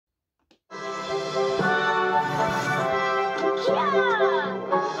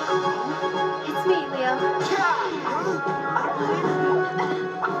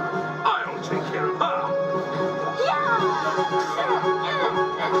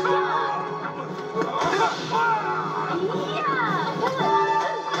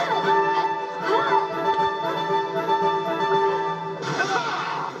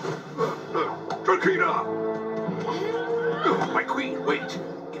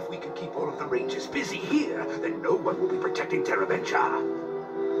the range is busy here, then no one will be protecting Terraventure.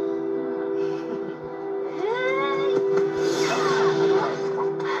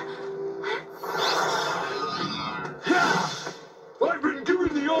 I've been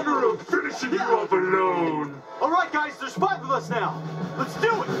given the honor of finishing you off alone. All right, guys, there's 5 of us now. Let's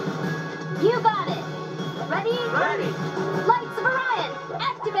do it. You got it. Ready? Ready. Lights of Orion,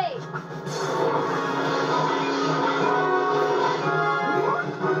 activate.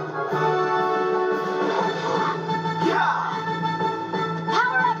 Yeah.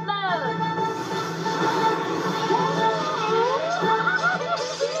 Power up mode.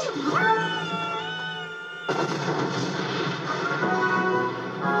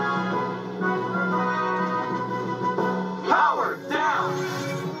 Power down.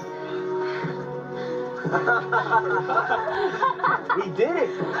 We did it.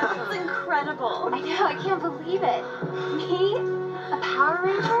 That's incredible. I know, I can't believe it. Me? A Power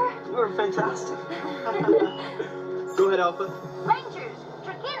Ranger? You were fantastic. Go ahead, Alpha. Rangers,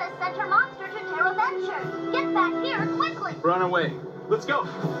 Drakina sent her monster to Terraventure. Get back here quickly. We're on our way. Let's go.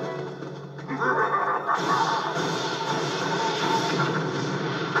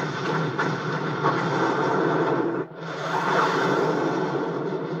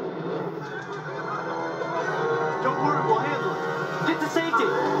 Don't worry, we'll handle it. Get to safety.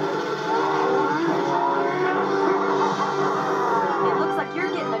 It looks like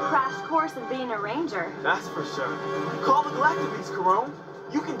you're getting a crash course in being a ranger. That's for sure. Call the Galactibeats, Karone.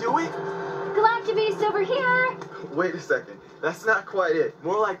 You can do it. Galactibeast over here. Wait a second. That's not quite it.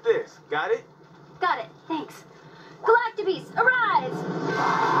 More like this. Got it? Got it, thanks. Galactibeast, arise!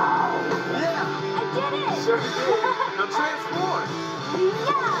 Yeah. I did it! Sure did. Now transform.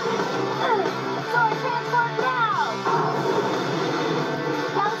 Yeah! Sword transform now!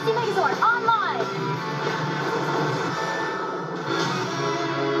 Galaxy Megazord online!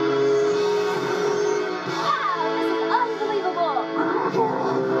 Wow, this is unbelievable!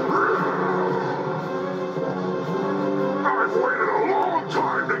 I've waited a long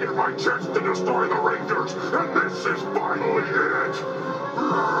time to get my chance to destroy the Rangers, and this is finally it!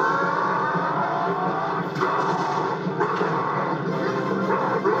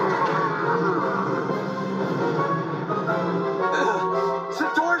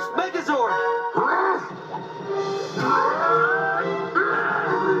 Centaur's Megazord!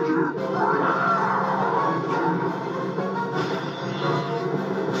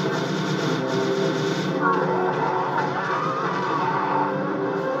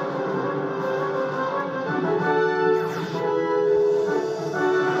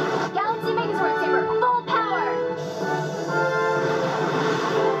 Galaxy Megazord Saber, full power!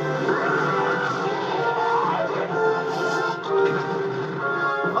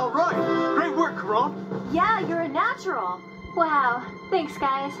 All right. Great work, Karone. Yeah, you're a natural. Wow, thanks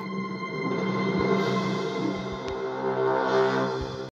guys.